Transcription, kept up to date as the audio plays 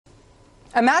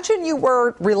Imagine you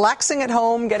were relaxing at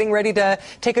home, getting ready to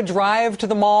take a drive to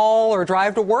the mall or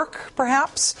drive to work,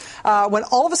 perhaps, when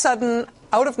all of a sudden,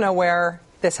 out of nowhere,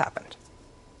 this happened.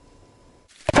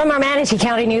 From our Manatee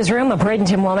County newsroom, a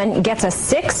Bradenton woman gets a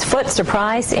 6-foot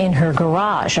surprise in her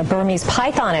garage. A Burmese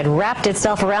python had wrapped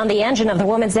itself around the engine of the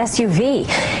woman's SUV.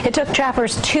 It took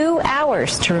trappers 2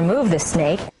 hours to remove the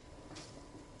snake.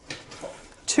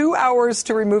 2 hours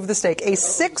to remove the snake. A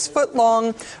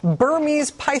 6-foot-long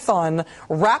Burmese python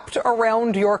wrapped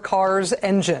around your car's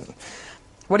engine.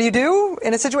 What do you do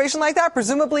in a situation like that?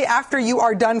 Presumably, after you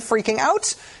are done freaking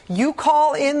out, you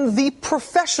call in the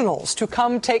professionals to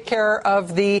come take care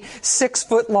of the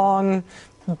 6-foot-long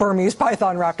Burmese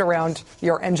python wrapped around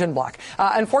your engine block.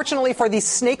 Unfortunately for the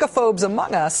snakeophobes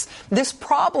among us, this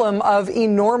problem of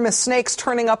enormous snakes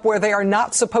turning up where they are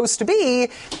not supposed to be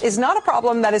is not a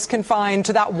problem that is confined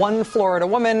to that one Florida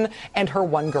woman and her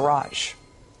one garage.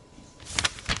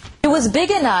 It was big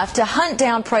enough to hunt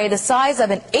down prey the size of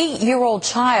an 8-year-old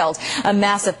child. A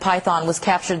massive python was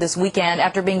captured this weekend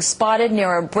after being spotted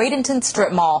near a Bradenton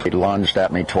strip mall. He lunged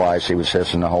at me twice. He was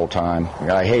hissing the whole time.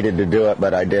 I hated to do it,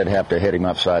 but I did have to hit him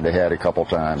upside the head a couple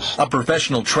times. A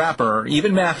professional trapper,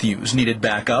 even Matthews, needed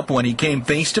backup when he came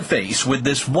face to face with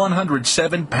this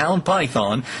 107-pound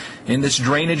python in this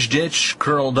drainage ditch,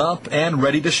 curled up and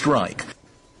ready to strike.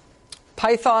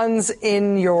 Pythons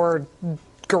in your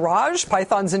garage,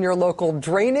 pythons in your local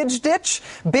drainage ditch,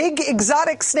 big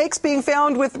exotic snakes being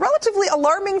found with relatively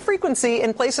alarming frequency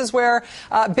in places where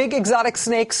big exotic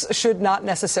snakes should not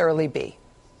necessarily be.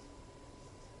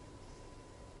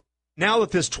 Now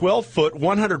that this 12-foot,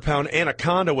 100-pound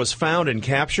anaconda was found and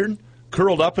captured,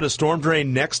 curled up in a storm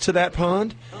drain next to that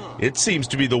pond, it seems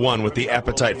to be the one with the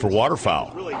appetite for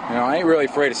waterfowl. You know, I ain't really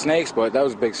afraid of snakes, but that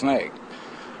was a big snake.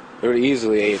 It would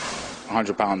easily ate a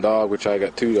 100-pound dog, which I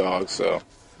got 2 dogs, so.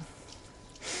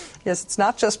 Yes, it's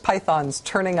not just pythons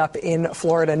turning up in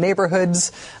Florida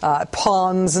neighborhoods,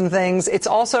 ponds and things. It's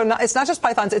not just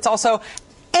pythons, it's also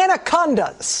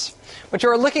anacondas. What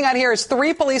you're looking at here is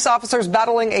 3 police officers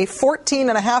battling a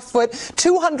 14.5-foot,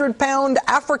 200-pound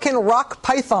African rock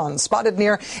python spotted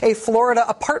near a Florida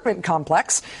apartment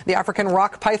complex. The African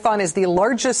rock python is the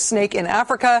largest snake in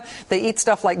Africa. They eat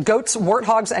stuff like goats,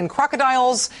 warthogs, and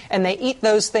crocodiles, and they eat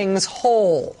those things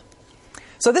whole.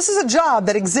 So this is a job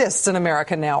that exists in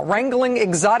America now, wrangling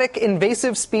exotic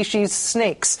invasive species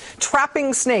snakes,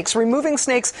 trapping snakes, removing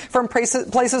snakes from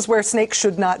places where snakes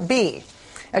should not be.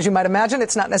 As you might imagine,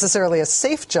 it's not necessarily a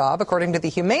safe job. According to the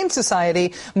Humane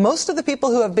Society, most of the people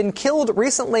who have been killed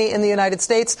recently in the United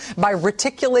States by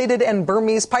reticulated and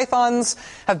Burmese pythons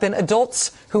have been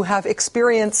adults who have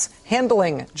experience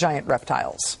handling giant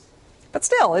reptiles. But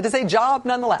still, it is a job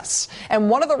nonetheless. And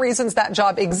one of the reasons that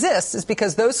job exists is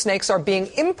because those snakes are being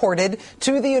imported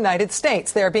to the United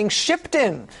States. They are being shipped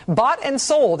in, bought and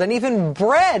sold, and even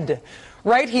bred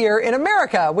right here in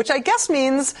America, which I guess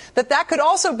means that that could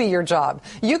also be your job.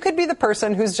 You could be the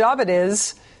person whose job it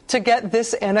is to get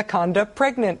this anaconda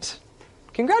pregnant.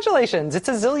 Congratulations. It's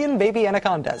a zillion baby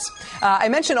anacondas. I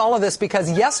mention all of this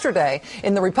because yesterday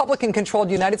in the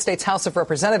Republican-controlled United States House of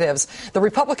Representatives, the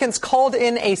Republicans called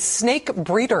in a snake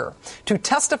breeder to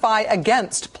testify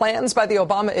against plans by the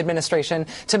Obama administration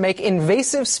to make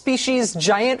invasive species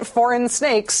giant foreign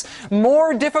snakes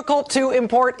more difficult to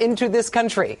import into this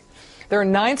country. There are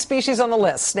 9 species on the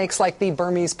list, snakes like the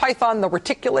Burmese python, the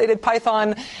reticulated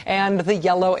python, and the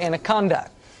yellow anaconda.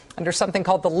 Under something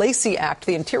called the Lacey Act,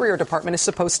 the Interior Department is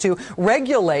supposed to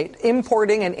regulate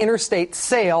importing and interstate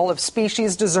sale of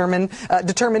species determined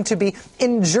to be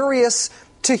injurious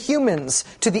to humans,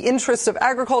 to the interests of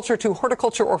agriculture, to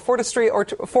horticulture or forestry, or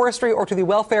to the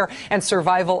welfare and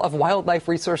survival of wildlife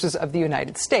resources of the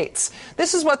United States.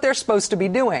 This is what they're supposed to be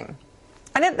doing.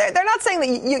 And they're not saying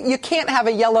that you can't have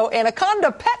a yellow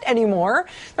anaconda pet anymore.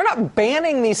 They're not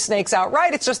banning these snakes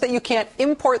outright. It's just that you can't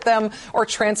import them or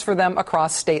transfer them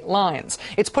across state lines.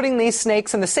 It's putting these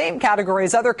snakes in the same category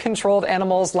as other controlled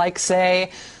animals like,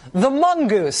 say, the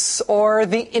mongoose or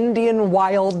the Indian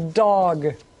wild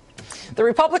dog. The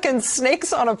Republican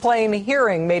Snakes on a Plane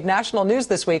hearing made national news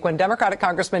this week when Democratic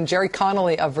Congressman Jerry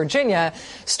Connolly of Virginia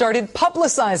started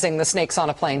publicizing the Snakes on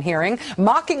a Plane hearing,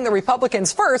 mocking the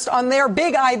Republicans first on their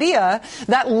big idea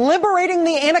that liberating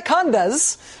the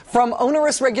anacondas from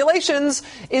onerous regulations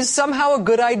is somehow a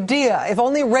good idea. If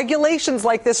only regulations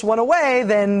like this went away,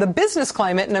 then the business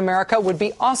climate in America would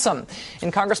be awesome.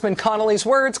 In Congressman Connolly's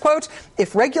words, quote,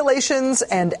 "If regulations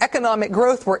and economic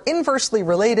growth were inversely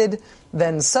related,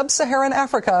 then sub-Saharan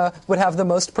Africa would have the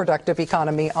most productive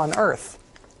economy on earth."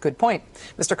 Good point.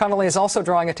 Mr. Connolly is also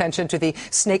drawing attention to the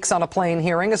snakes on a plane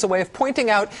hearing as a way of pointing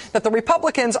out that the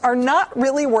Republicans are not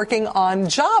really working on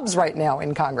jobs right now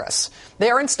in Congress. They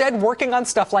are instead working on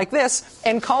stuff like this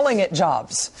and calling it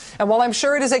jobs. And while I'm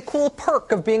sure it is a cool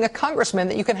perk of being a congressman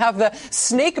that you can have the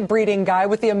snake breeding guy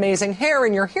with the amazing hair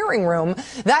in your hearing room,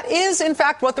 that is, in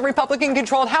fact, what the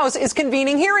Republican-controlled House is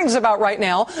convening hearings about right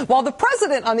now, while the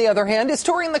president, on the other hand, is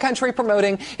touring the country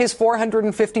promoting his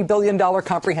 $450 billion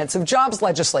comprehensive jobs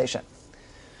legislation.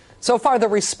 So far, the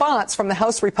response from the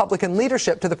House Republican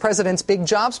leadership to the president's big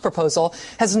jobs proposal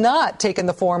has not taken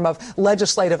the form of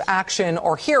legislative action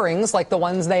or hearings like the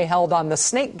ones they held on the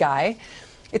snake guy.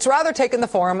 It's rather taken the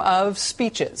form of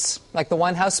speeches, like the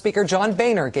one House Speaker John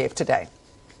Boehner gave today,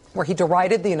 where he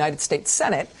derided the United States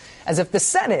Senate as if the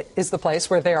Senate is the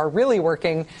place where they are really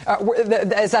working,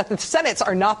 as that the Senates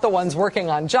are not the ones working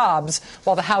on jobs,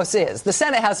 while the House is. The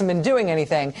Senate hasn't been doing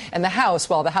anything, and the House,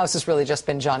 well, the House has really just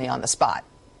been Johnny on the spot.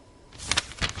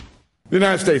 The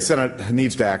United States Senate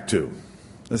needs to act, too.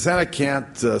 The Senate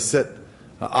can't sit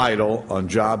idle on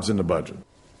jobs in the budget.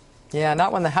 Yeah,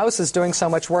 not when the House is doing so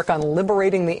much work on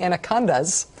liberating the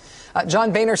anacondas.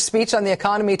 John Boehner's speech on the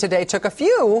economy today took a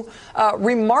few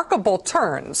remarkable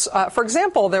turns. For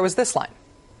example, there was this line.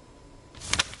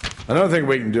 Another thing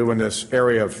we can do in this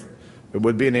area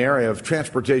would be in the area of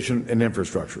transportation and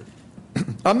infrastructure.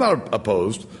 I'm not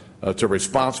opposed to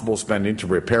responsible spending to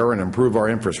repair and improve our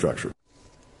infrastructure.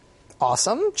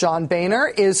 Awesome. John Boehner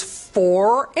is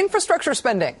for infrastructure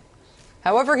spending.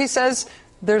 However, he says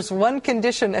there's one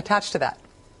condition attached to that.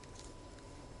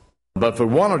 But if we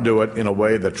want to do it in a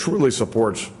way that truly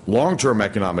supports long-term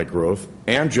economic growth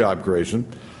and job creation,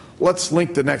 let's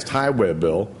link the next highway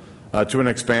bill to an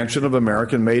expansion of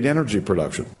American-made energy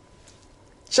production.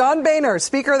 John Boehner,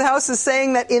 Speaker of the House, is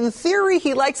saying that in theory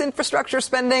he likes infrastructure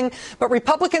spending, but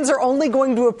Republicans are only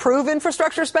going to approve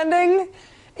infrastructure spending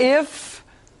if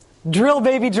drill,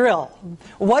 baby, drill.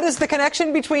 What is the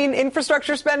connection between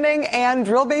infrastructure spending and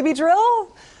drill, baby,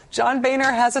 drill? John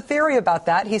Boehner has a theory about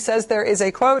that. He says there is a,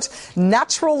 quote,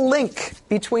 natural link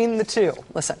between the two.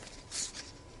 Listen.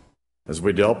 As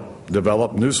we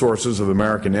develop new sources of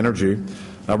American energy,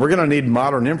 we're going to need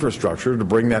modern infrastructure to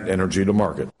bring that energy to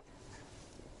market.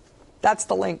 That's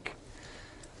the link,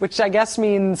 which I guess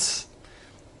means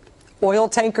oil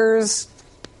tankers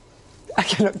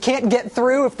can't get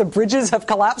through if the bridges have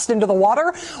collapsed into the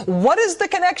water. What is the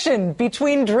connection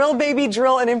between drill, baby,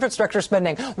 drill and infrastructure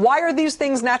spending? Why are these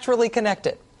things naturally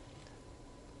connected?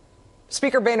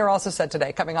 Speaker Boehner also said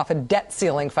today, coming off a debt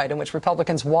ceiling fight in which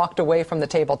Republicans walked away from the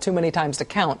table too many times to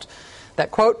count,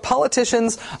 that, quote,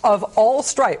 politicians of all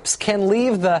stripes can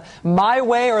leave the my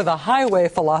way or the highway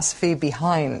philosophy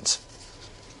behind.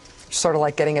 Sort of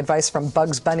like getting advice from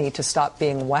Bugs Bunny to stop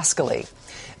being wascally.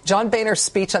 John Boehner's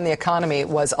speech on the economy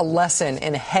was a lesson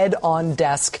in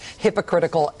head-on-desk,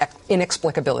 hypocritical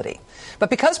inexplicability.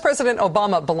 But because President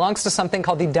Obama belongs to something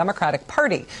called the Democratic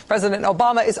Party, President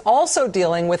Obama is also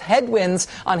dealing with headwinds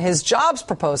on his jobs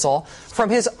proposal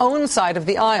from his own side of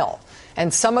the aisle.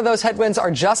 And some of those headwinds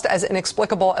are just as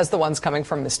inexplicable as the ones coming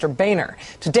from Mr. Boehner.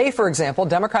 Today, for example,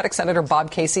 Democratic Senator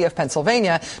Bob Casey of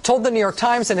Pennsylvania told the New York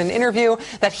Times in an interview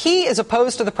that he is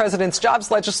opposed to the president's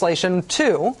jobs legislation,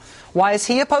 too. Why is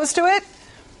he opposed to it?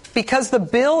 Because the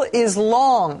bill is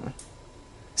long.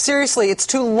 Seriously, it's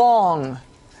too long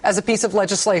as a piece of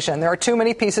legislation. There are too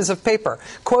many pieces of paper.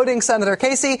 Quoting Senator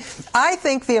Casey, I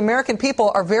think the American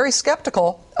people are very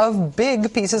skeptical of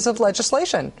big pieces of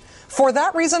legislation. For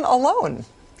that reason alone,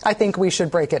 I think we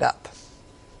should break it up.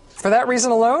 For that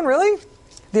reason alone, really?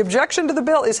 The objection to the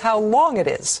bill is how long it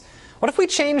is. What if we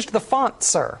changed the font,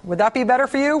 sir? Would that be better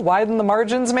for you? Widen the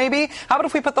margins, maybe? How about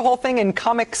if we put the whole thing in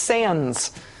Comic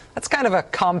Sans? That's kind of a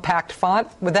compact font.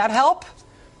 Would that help?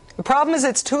 The problem is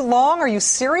it's too long. Are you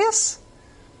serious?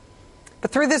 But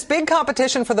through this big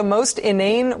competition for the most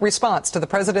inane response to the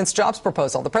president's jobs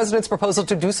proposal, the president's proposal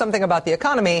to do something about the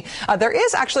economy, there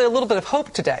is actually a little bit of hope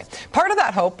today. Part of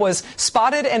that hope was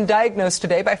spotted and diagnosed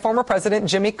today by former President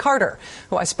Jimmy Carter,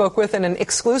 who I spoke with in an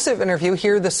exclusive interview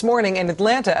here this morning in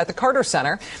Atlanta at the Carter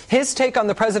Center. His take on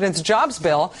the president's jobs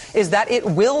bill is that it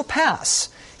will pass.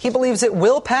 He believes it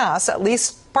will pass, at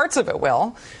least parts of it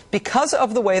will, because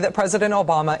of the way that President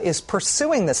Obama is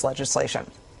pursuing this legislation.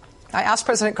 I asked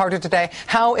President Carter today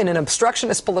how, in an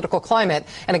obstructionist political climate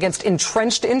and against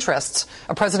entrenched interests,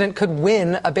 a president could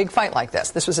win a big fight like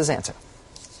this. This was his answer.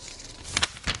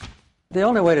 The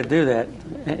only way to do that,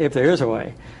 if there is a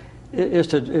way, is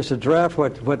to draft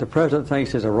what the president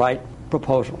thinks is a right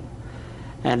proposal,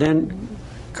 and then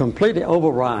completely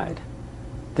override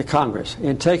the Congress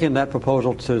in taking that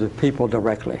proposal to the people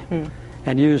directly.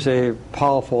 and use a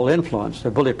powerful influence,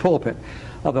 the bully pulpit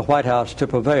of the White House to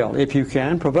prevail, if you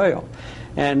can prevail.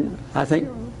 And I think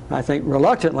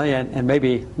reluctantly, and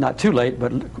maybe not too late,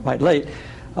 but quite late,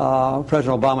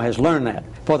 President Obama has learned that.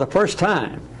 For the first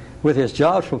time, with his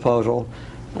jobs proposal,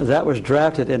 that was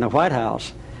drafted in the White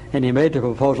House, and he made the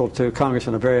proposal to Congress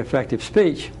in a very effective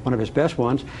speech, one of his best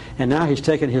ones, and now he's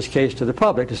taken his case to the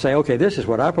public to say, okay, this is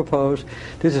what I propose,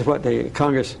 this is what the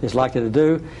Congress is likely to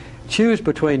do, choose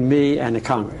between me and the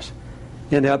Congress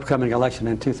in the upcoming election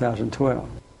in 2012.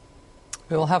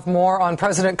 We will have more on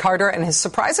President Carter and his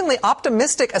surprisingly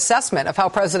optimistic assessment of how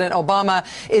President Obama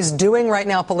is doing right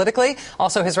now politically.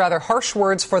 Also, his rather harsh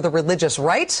words for the religious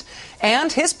right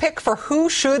and his pick for who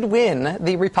should win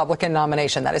the Republican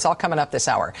nomination. That is all coming up this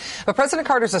hour. But President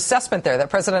Carter's assessment there that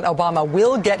President Obama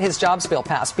will get his jobs bill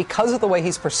passed because of the way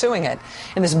he's pursuing it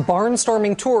in this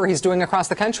barnstorming tour he's doing across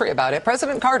the country about it.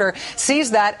 President Carter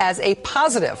sees that as a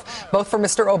positive, both for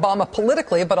Mr. Obama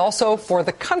politically, but also for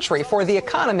the country, for the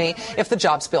economy, if the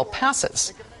jobs bill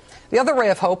passes. The other ray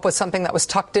of hope was something that was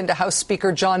tucked into House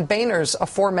Speaker John Boehner's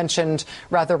aforementioned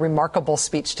rather remarkable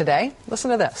speech today. Listen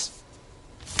to this.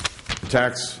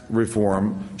 Tax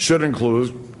reform should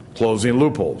include closing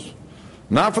loopholes,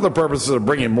 not for the purposes of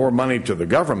bringing more money to the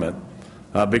government,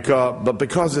 but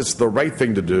because it's the right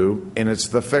thing to do and it's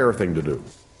the fair thing to do.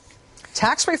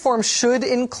 Tax reform should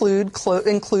include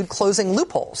closing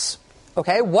loopholes.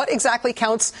 Okay, what exactly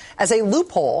counts as a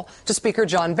loophole to Speaker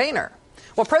John Boehner?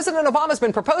 What President Obama's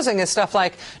been proposing is stuff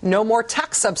like no more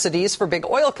tax subsidies for big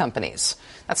oil companies.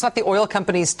 That's not the oil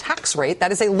company's tax rate.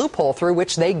 That is a loophole through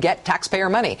which they get taxpayer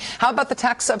money. How about the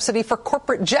tax subsidy for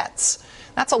corporate jets?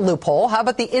 That's a loophole. How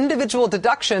about the individual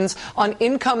deductions on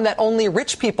income that only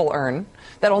rich people earn,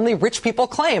 that only rich people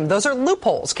claim? Those are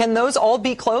loopholes. Can those all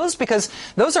be closed? Because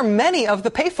those are many of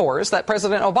the pay-fors that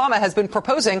President Obama has been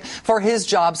proposing for his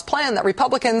jobs plan that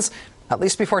Republicans, at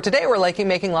least before today, were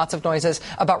making lots of noises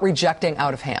about rejecting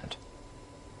out of hand.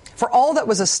 For all that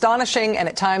was astonishing and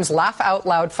at times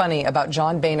laugh-out-loud funny about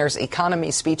John Boehner's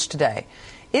economy speech today,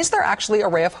 is there actually a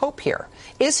ray of hope here?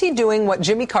 Is he doing what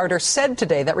Jimmy Carter said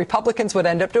today that Republicans would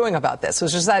end up doing about this,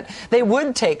 which is that they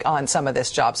would take on some of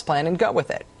this jobs plan and go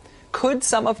with it? Could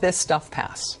some of this stuff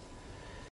pass?